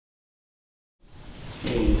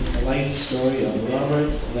Okay, it's a life story of Albert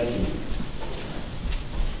Letkeman.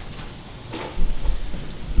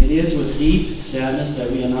 It is with deep sadness that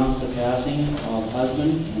we announce the passing of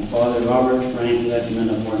husband and father Robert Frank Letkeman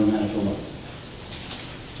of Warren, Manitoba.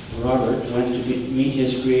 Robert went to meet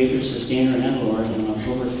his Creator, Sustainer, and Lord on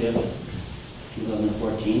October 5th,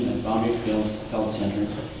 2014 at Boundary Trails Health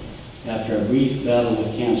Center after a brief battle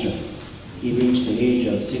with cancer. He reached the age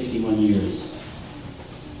of 61 years.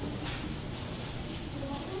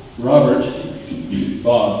 Robert,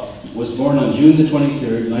 Bob, was born on June the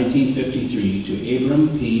 23rd, 1953 to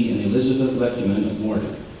Abram P. and Elizabeth Letkeman of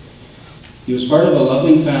Morden. He was part of a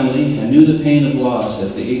loving family and knew the pain of loss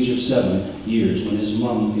at the age of 7 years when his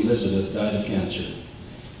mom, Elizabeth, died of cancer.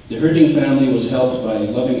 The hurting family was helped by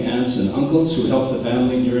loving aunts and uncles who helped the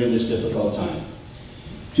family during this difficult time.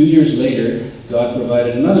 2 years later, God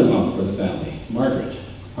provided another mom for the family, Margaret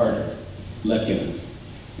Harder Letkeman.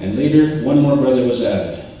 And later, one more brother was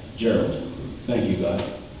added, Gerald. Thank you, God.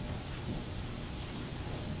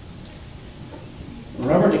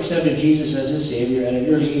 Robert accepted Jesus as his Savior at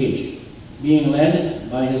an early age, being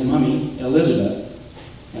led by his mummy, Elizabeth,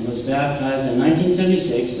 and was baptized in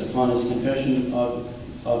 1976 upon his confession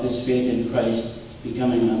of his faith in Christ,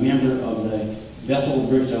 becoming a member of the Bethel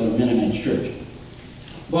Bergsteiler Mennonite Church.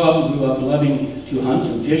 Bob grew up loving to hunt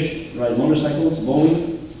and fish, ride motorcycles,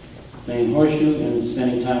 bowling, playing horseshoe, and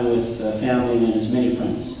spending time with family and his many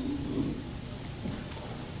friends.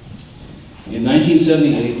 In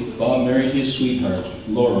 1978, Bob married his sweetheart,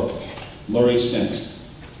 Lori Spence,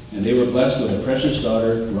 and they were blessed with a precious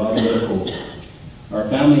daughter, Robin Nicole. Our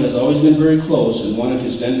family has always been very close and wanted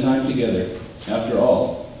to spend time together. After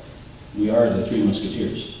all, we are the Three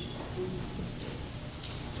Musketeers.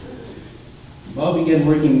 Bob began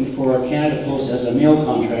working for Canada Post as a mail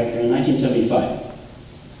contractor in 1975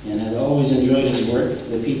 and has always enjoyed his work,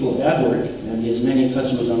 the people at work, and his many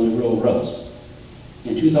customers on the rural routes.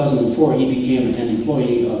 In 2004, he became an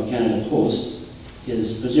employee of Canada Post,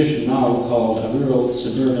 his position now called a rural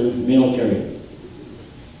suburban mail carrier.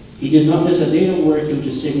 He did not miss a day of work due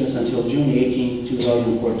to sickness until June 18,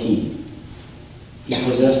 2014. He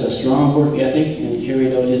possessed a strong work ethic and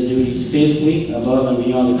carried out his duties faithfully above and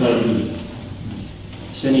beyond the call of duty.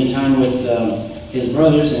 Spending time with his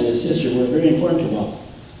brothers and his sister were very important to Bob.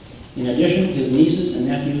 In addition, his nieces and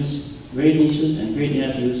nephews, great nieces and great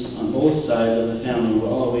nephews on both sides of the family were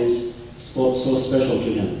always so special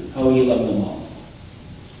to him. How he loved them all.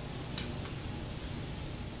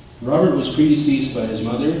 Robert was predeceased by his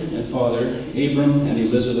mother and father, Abram and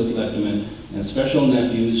Elizabeth Letkeman, and special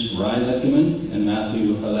nephews, Ryan Letkeman and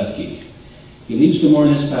Matthew Haletke. He leaves to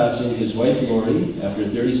mourn his passing his wife, Lori, after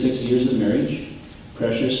 36 years of marriage,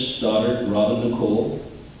 precious daughter, Robin Nicole,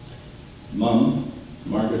 mom,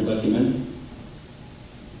 Margaret Letkeman,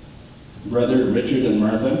 brother, Richard and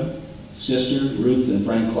Martha, sister, Ruth and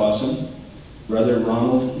Frank Clausen, brother,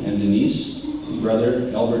 Ronald and Denise,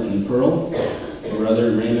 brother, Albert and Pearl,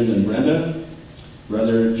 brother, Raymond and Brenda,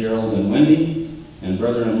 brother, Gerald and Wendy, and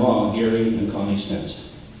brother-in-law, Gary and Connie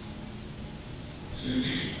Spence.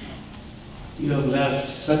 You have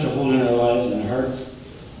left such a hole in our lives and hearts.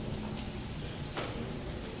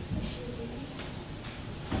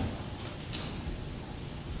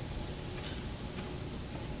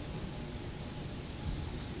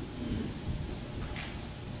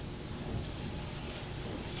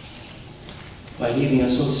 By leaving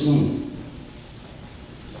us so soon.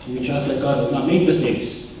 We trust that God does not make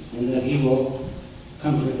mistakes and that He will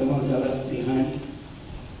comfort the ones that are left behind.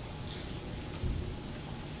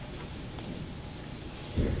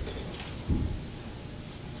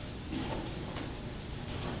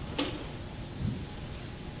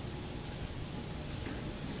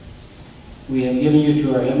 We have given you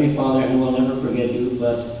to our Heavenly Father and will never forget you,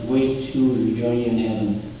 but wait to rejoin you in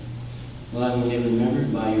heaven. Long will be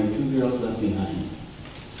remembered by your two girls left behind.